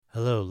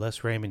Hello,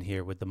 Les Raymond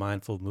here with the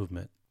Mindful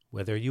Movement.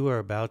 Whether you are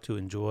about to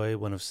enjoy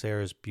one of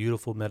Sarah's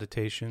beautiful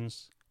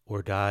meditations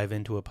or dive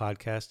into a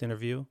podcast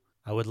interview,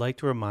 I would like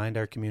to remind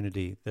our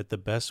community that the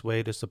best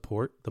way to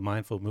support the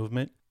Mindful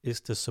Movement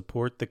is to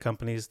support the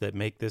companies that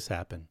make this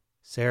happen.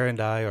 Sarah and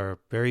I are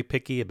very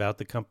picky about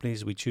the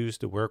companies we choose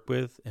to work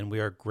with, and we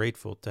are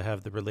grateful to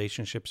have the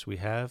relationships we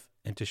have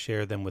and to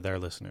share them with our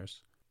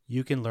listeners.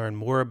 You can learn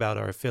more about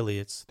our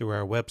affiliates through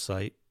our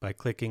website by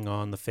clicking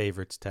on the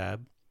Favorites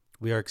tab.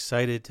 We are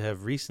excited to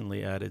have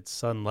recently added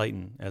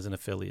Sunlighten as an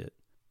affiliate.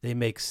 They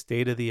make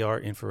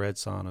state-of-the-art infrared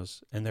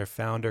saunas, and their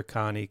founder,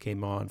 Connie,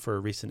 came on for a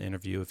recent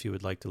interview if you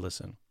would like to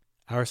listen.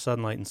 Our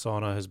Sunlighten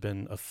sauna has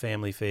been a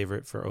family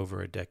favorite for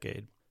over a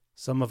decade.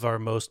 Some of our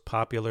most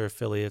popular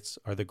affiliates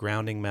are the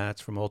grounding mats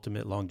from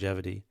Ultimate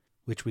Longevity,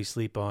 which we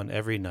sleep on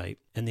every night,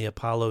 and the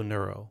Apollo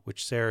Neuro,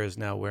 which Sarah is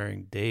now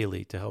wearing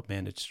daily to help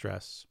manage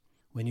stress.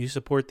 When you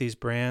support these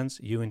brands,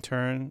 you in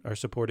turn are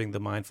supporting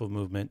the Mindful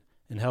Movement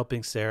and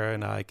helping Sarah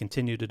and I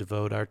continue to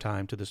devote our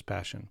time to this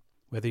passion.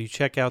 Whether you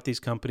check out these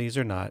companies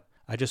or not,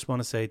 I just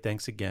want to say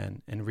thanks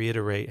again and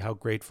reiterate how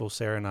grateful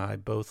Sarah and I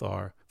both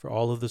are for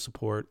all of the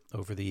support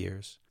over the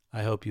years.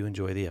 I hope you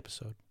enjoy the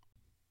episode.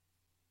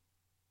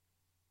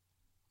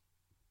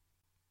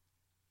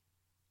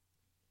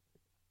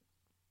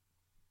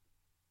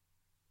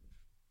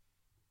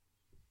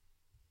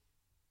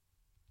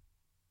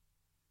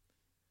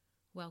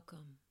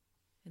 Welcome,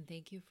 and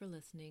thank you for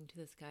listening to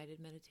this guided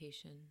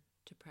meditation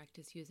to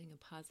practice using a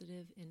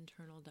positive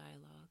internal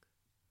dialogue.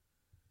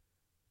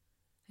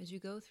 As you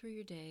go through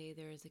your day,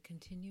 there is a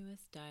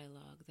continuous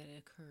dialogue that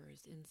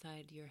occurs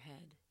inside your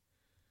head,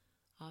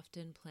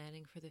 often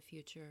planning for the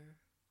future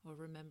or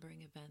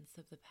remembering events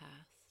of the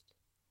past.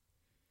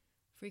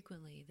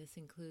 Frequently, this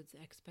includes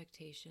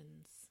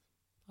expectations,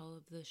 all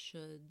of the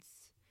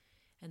shoulds,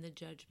 and the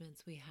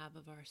judgments we have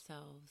of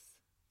ourselves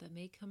that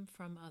may come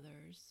from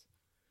others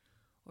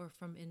or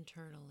from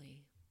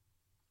internally.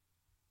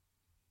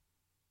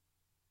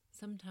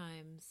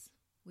 Sometimes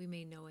we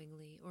may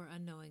knowingly or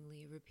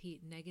unknowingly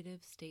repeat negative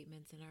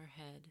statements in our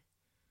head,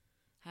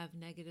 have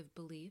negative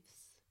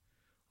beliefs,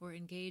 or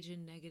engage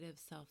in negative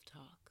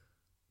self-talk.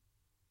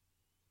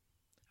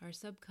 Our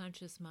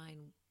subconscious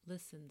mind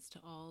listens to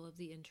all of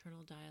the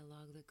internal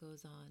dialogue that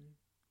goes on,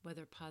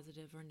 whether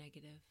positive or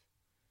negative.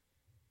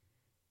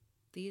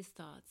 These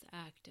thoughts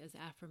act as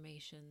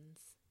affirmations,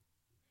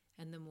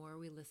 and the more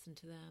we listen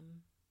to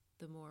them,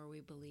 the more we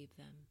believe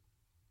them.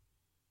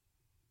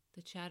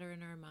 The chatter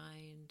in our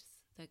minds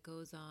that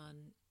goes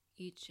on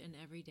each and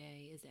every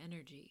day is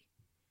energy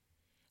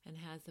and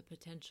has the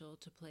potential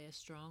to play a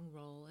strong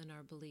role in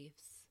our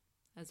beliefs,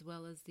 as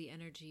well as the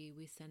energy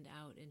we send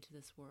out into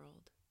this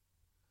world.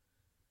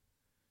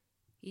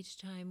 Each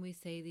time we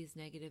say these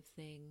negative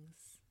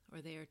things,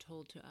 or they are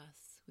told to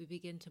us, we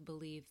begin to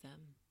believe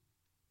them.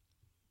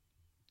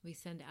 We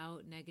send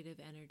out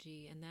negative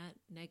energy, and that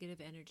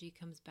negative energy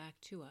comes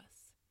back to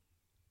us.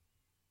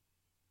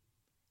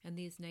 And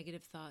these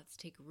negative thoughts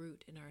take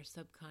root in our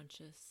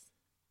subconscious.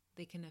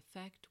 They can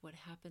affect what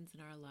happens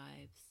in our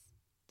lives,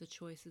 the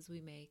choices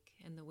we make,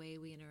 and the way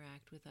we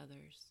interact with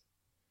others.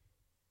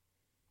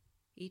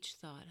 Each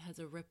thought has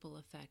a ripple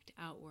effect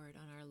outward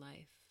on our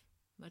life,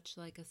 much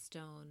like a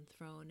stone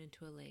thrown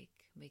into a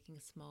lake, making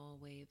small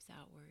waves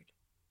outward.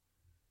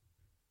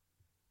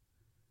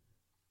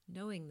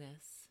 Knowing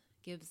this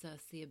gives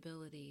us the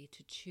ability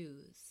to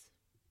choose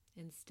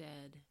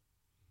instead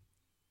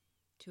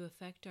to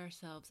affect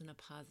ourselves in a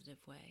positive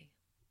way.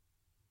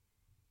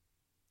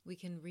 We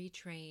can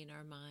retrain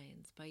our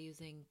minds by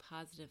using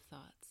positive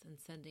thoughts and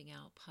sending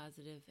out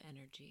positive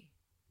energy.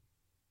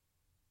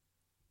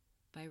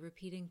 By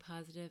repeating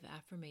positive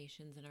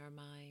affirmations in our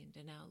mind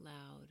and out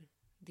loud,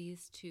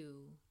 these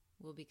too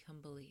will become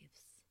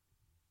beliefs.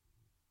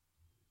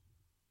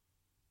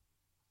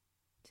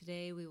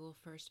 Today we will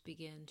first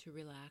begin to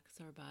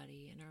relax our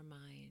body and our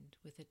mind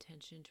with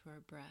attention to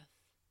our breath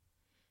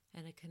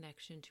and a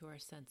connection to our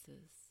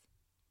senses.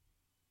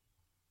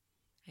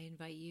 I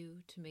invite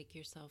you to make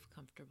yourself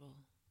comfortable.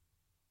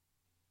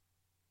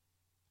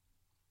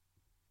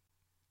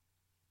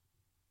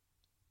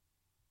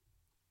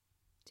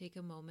 Take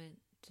a moment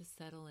to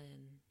settle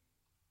in.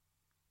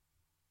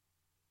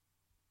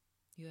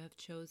 You have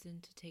chosen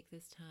to take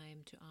this time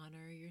to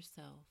honor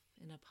yourself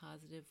in a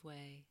positive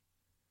way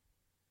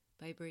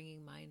by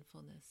bringing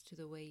mindfulness to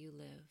the way you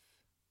live.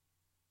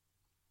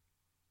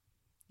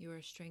 You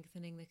are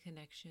strengthening the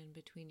connection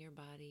between your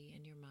body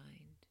and your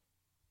mind.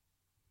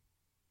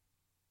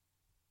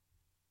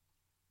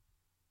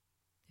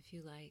 If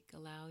you like,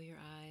 allow your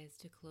eyes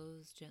to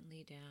close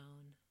gently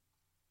down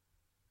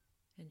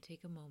and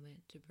take a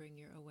moment to bring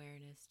your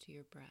awareness to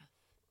your breath.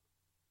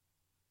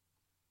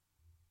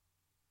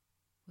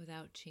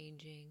 Without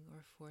changing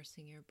or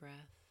forcing your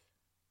breath,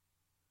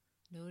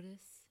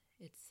 notice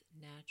its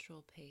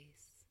natural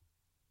pace,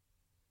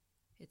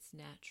 its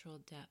natural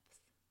depth,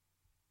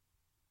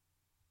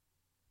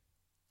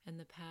 and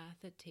the path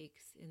it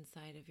takes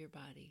inside of your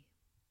body.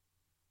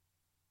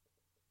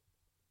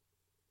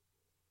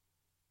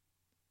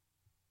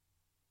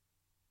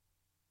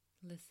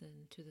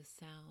 Listen to the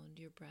sound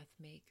your breath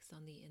makes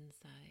on the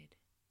inside.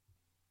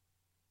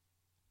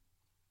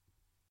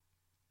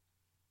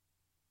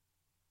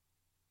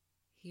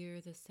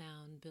 Hear the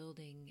sound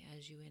building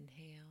as you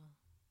inhale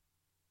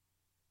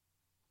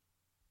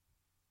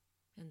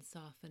and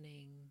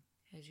softening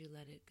as you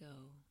let it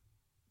go.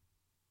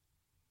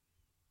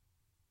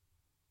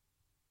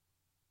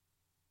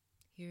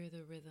 Hear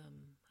the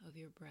rhythm of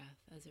your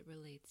breath as it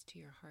relates to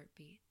your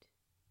heartbeat.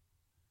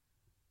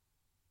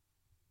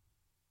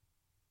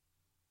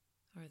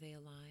 Are they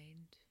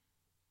aligned?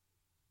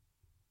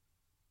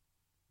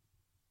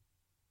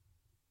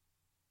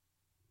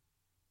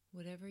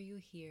 Whatever you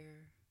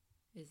hear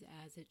is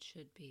as it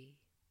should be.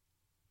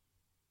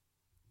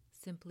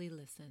 Simply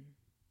listen.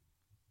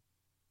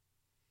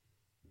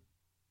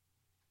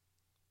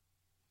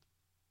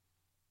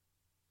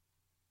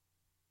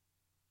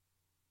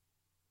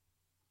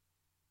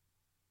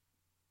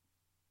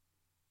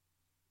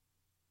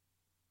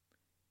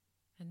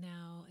 And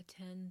now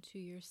attend to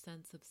your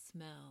sense of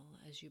smell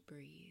as you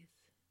breathe.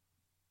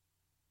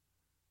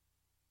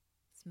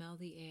 Smell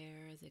the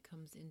air as it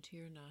comes into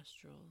your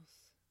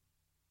nostrils.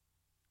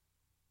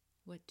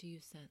 What do you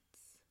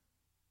sense?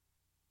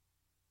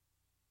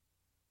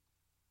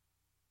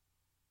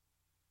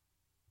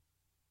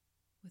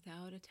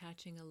 Without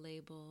attaching a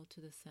label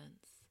to the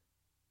sense,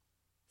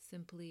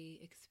 simply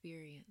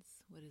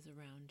experience what is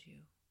around you.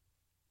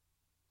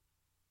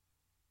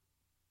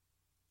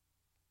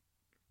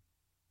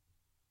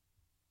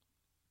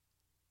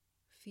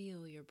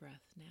 Feel your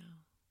breath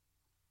now.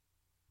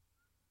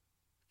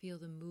 Feel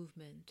the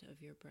movement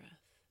of your breath.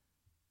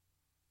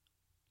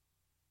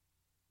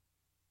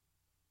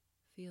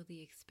 Feel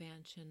the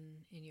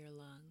expansion in your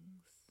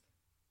lungs.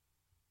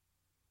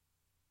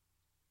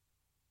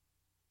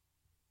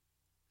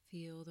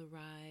 Feel the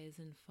rise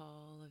and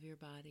fall of your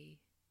body.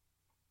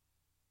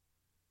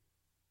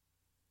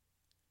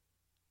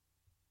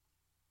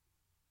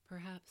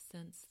 Perhaps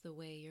sense the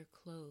way your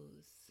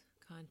clothes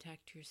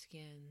contact your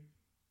skin.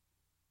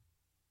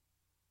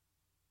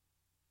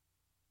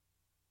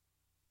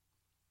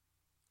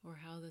 Or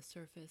how the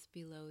surface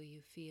below you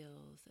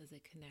feels as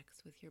it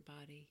connects with your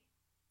body.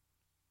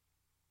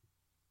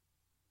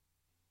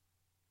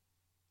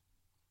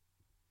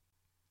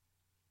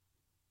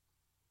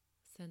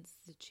 Sense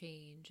the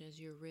change as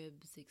your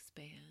ribs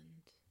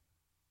expand.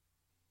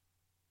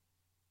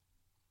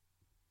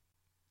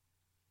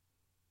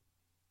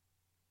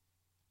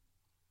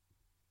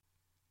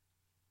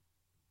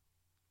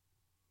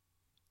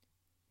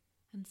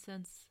 And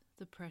sense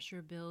the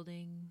pressure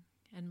building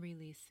and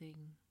releasing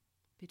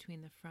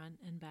between the front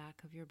and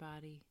back of your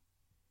body.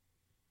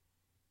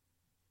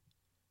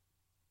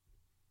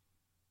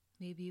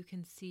 Maybe you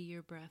can see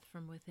your breath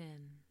from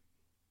within.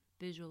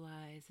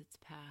 Visualize its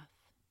path.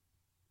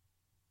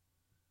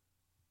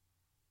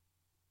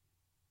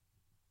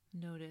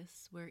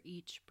 Notice where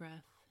each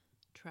breath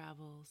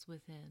travels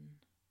within.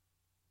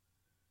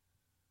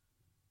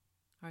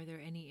 Are there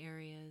any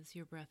areas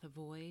your breath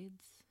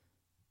avoids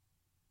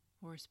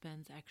or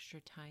spends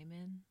extra time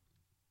in?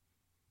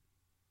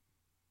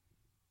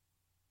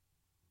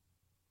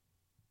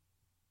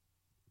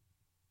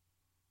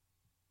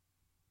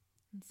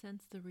 And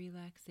sense the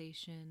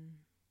relaxation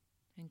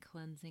and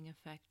cleansing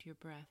effect your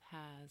breath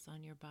has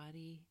on your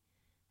body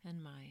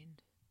and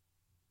mind.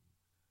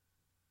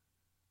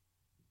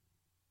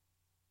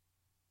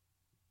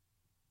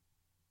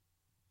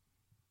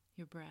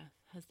 Your breath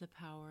has the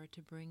power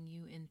to bring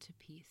you into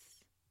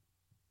peace.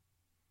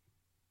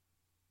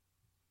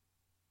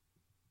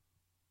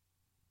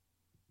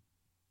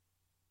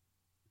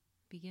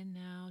 Begin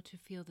now to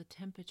feel the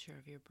temperature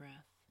of your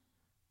breath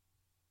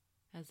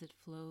as it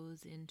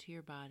flows into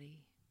your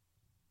body.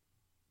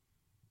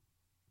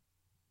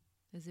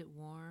 Is it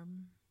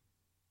warm?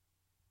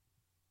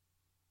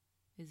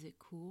 Is it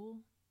cool?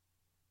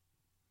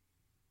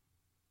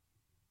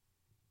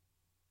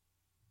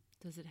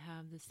 Does it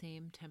have the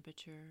same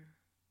temperature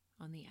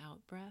on the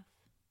out-breath?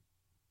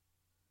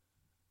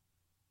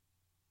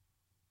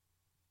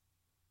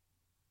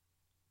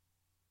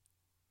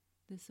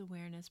 This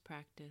awareness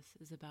practice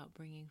is about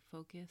bringing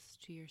focus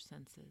to your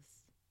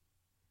senses.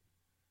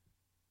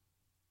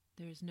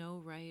 There is no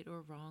right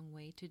or wrong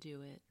way to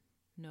do it,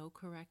 no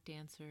correct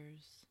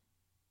answers.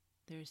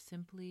 There is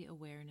simply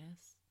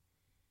awareness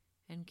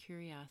and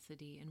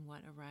curiosity in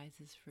what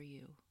arises for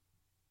you.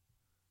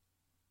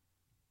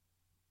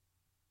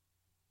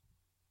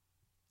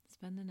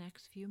 Spend the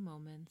next few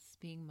moments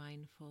being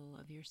mindful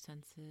of your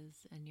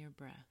senses and your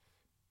breath.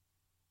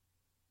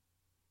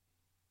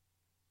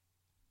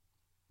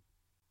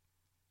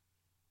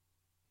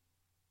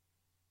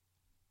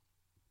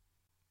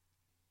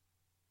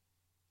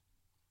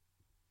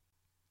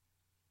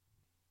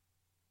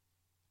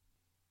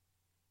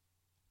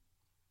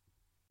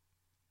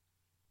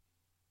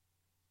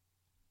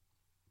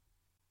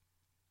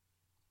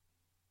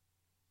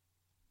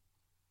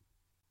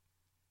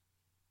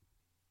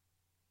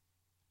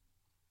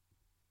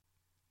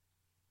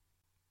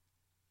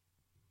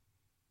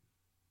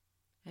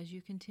 As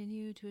you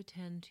continue to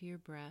attend to your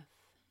breath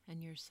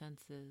and your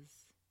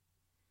senses,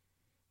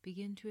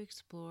 Begin to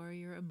explore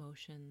your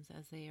emotions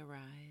as they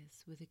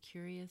arise with a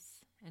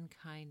curious and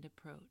kind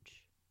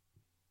approach.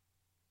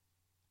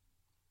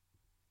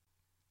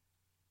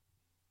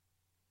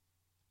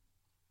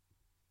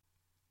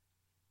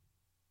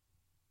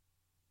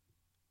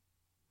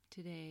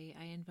 Today,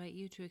 I invite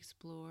you to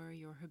explore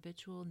your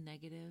habitual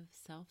negative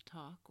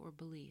self-talk or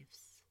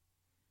beliefs.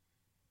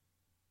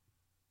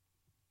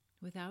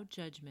 Without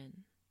judgment,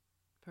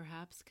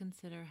 perhaps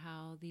consider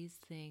how these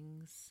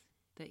things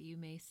that you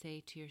may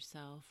say to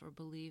yourself or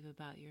believe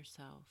about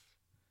yourself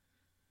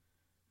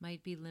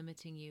might be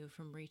limiting you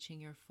from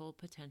reaching your full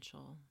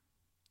potential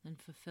and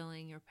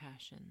fulfilling your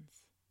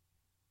passions.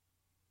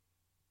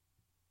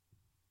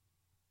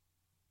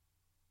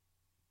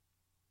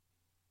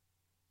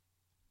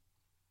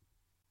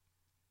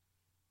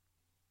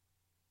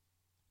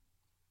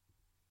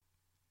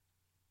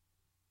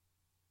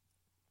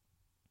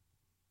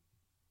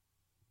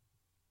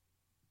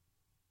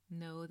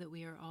 Know that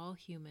we are all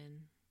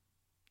human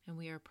and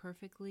we are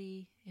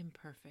perfectly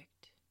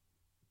imperfect.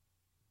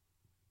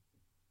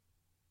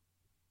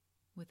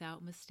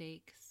 Without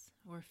mistakes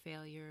or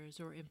failures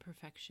or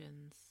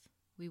imperfections,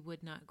 we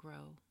would not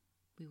grow,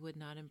 we would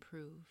not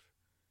improve,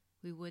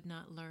 we would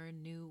not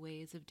learn new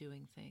ways of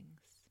doing things.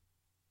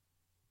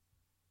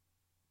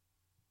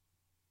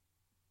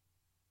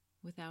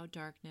 Without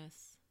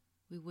darkness,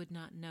 we would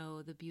not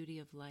know the beauty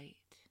of light.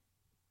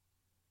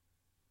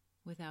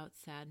 Without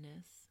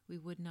sadness, we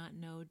would not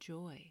know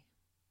joy.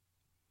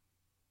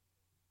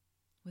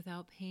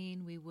 Without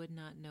pain, we would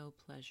not know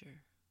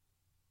pleasure.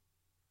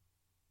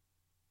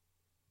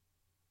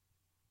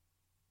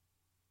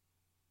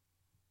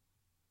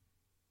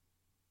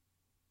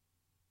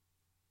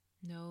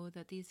 Know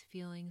that these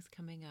feelings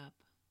coming up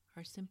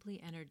are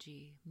simply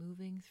energy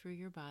moving through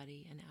your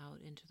body and out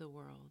into the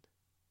world.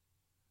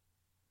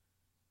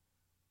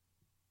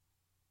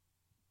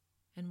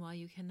 And while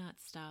you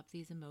cannot stop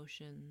these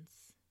emotions,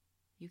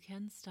 you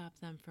can stop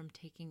them from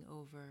taking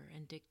over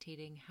and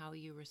dictating how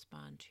you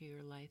respond to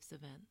your life's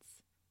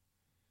events.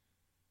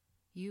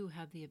 You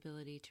have the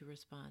ability to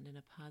respond in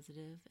a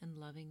positive and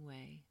loving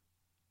way.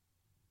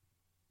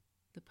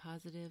 The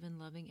positive and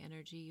loving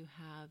energy you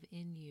have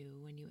in you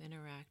when you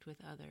interact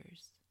with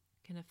others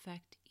can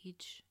affect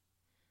each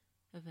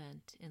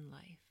event in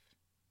life.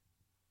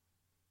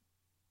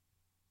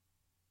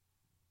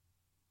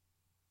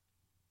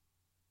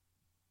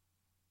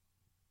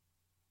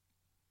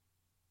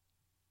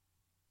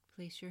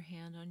 Place your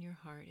hand on your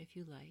heart if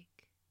you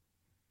like,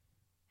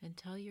 and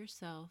tell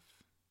yourself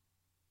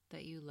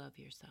that you love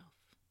yourself.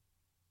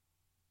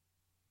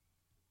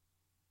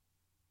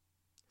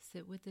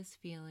 Sit with this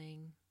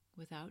feeling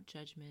without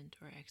judgment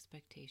or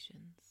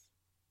expectations.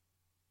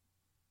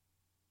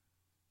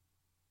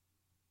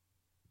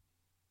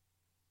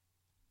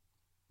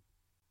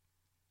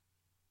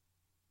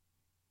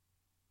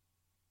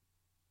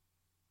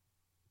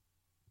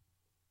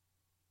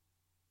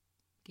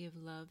 Give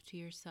love to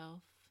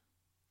yourself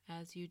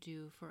as you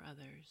do for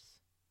others.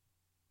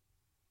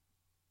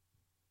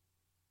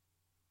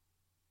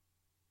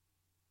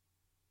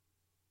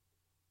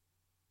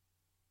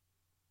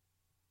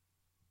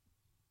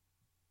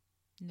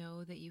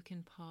 Know that you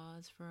can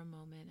pause for a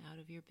moment out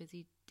of your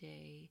busy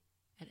day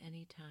at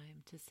any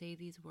time to say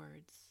these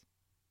words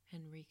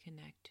and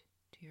reconnect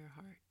to your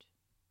heart.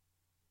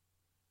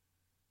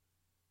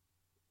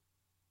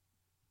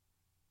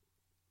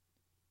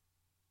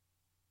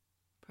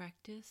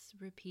 Practice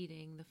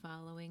repeating the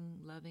following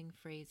loving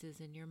phrases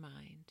in your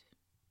mind,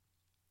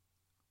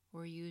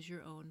 or use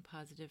your own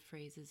positive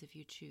phrases if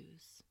you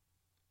choose.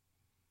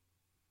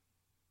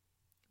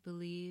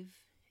 Believe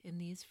in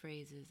these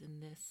phrases in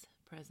this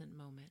present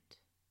moment.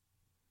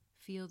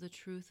 Feel the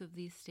truth of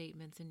these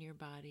statements in your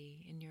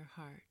body, in your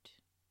heart,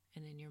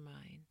 and in your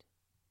mind.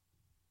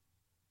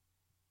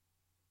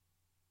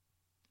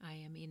 I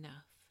am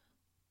enough.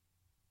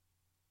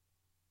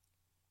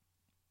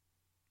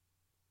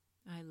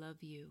 I love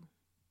you.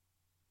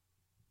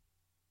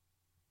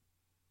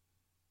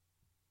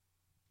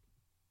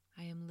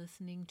 I am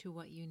listening to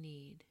what you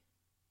need.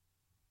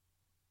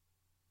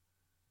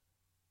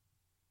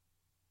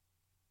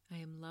 I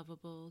am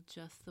lovable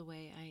just the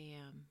way I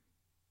am.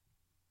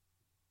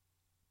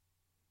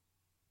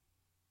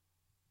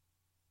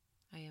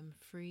 I am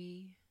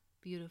free,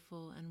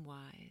 beautiful, and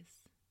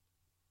wise.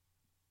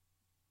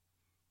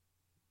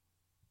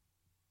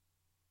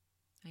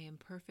 I am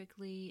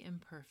perfectly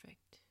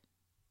imperfect.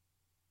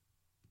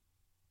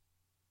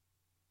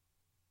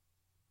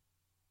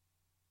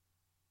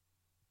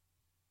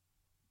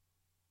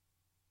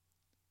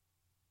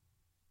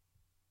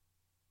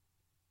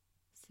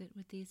 Sit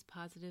with these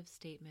positive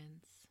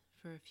statements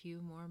for a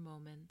few more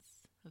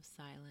moments of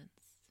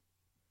silence.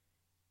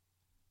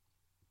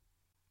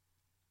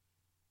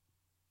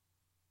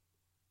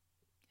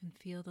 And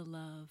feel the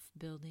love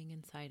building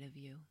inside of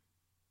you.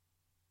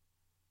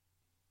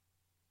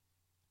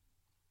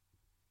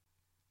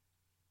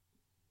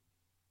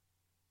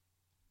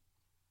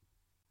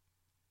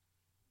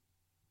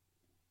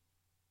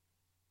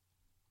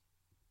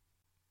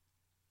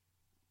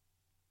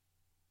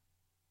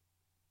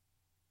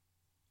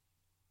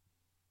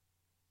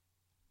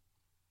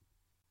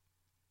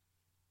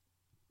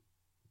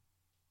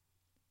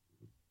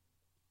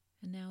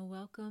 And now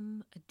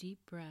welcome a deep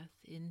breath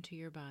into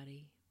your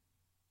body.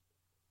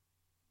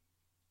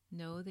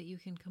 Know that you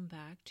can come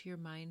back to your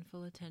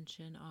mindful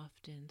attention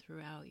often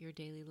throughout your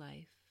daily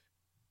life.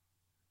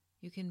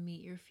 You can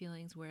meet your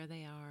feelings where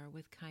they are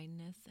with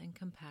kindness and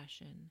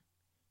compassion.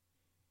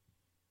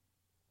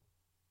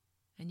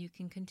 And you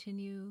can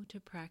continue to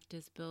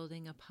practice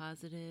building a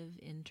positive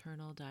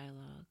internal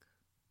dialogue.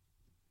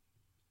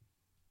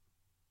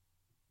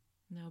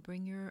 Now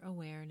bring your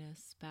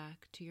awareness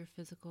back to your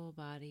physical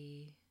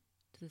body,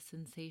 to the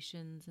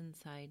sensations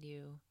inside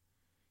you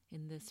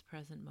in this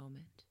present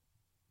moment.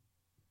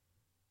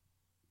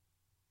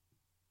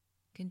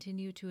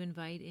 Continue to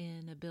invite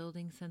in a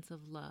building sense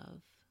of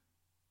love,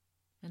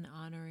 an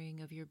honoring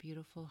of your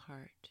beautiful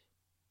heart.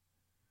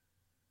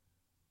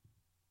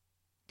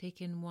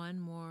 Take in one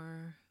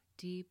more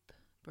deep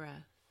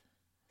breath,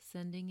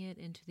 sending it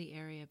into the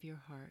area of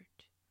your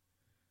heart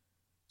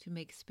to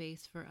make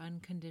space for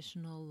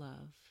unconditional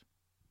love.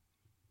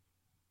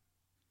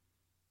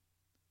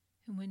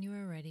 And when you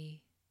are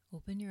ready,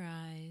 open your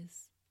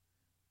eyes.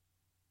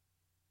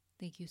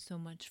 Thank you so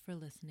much for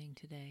listening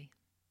today.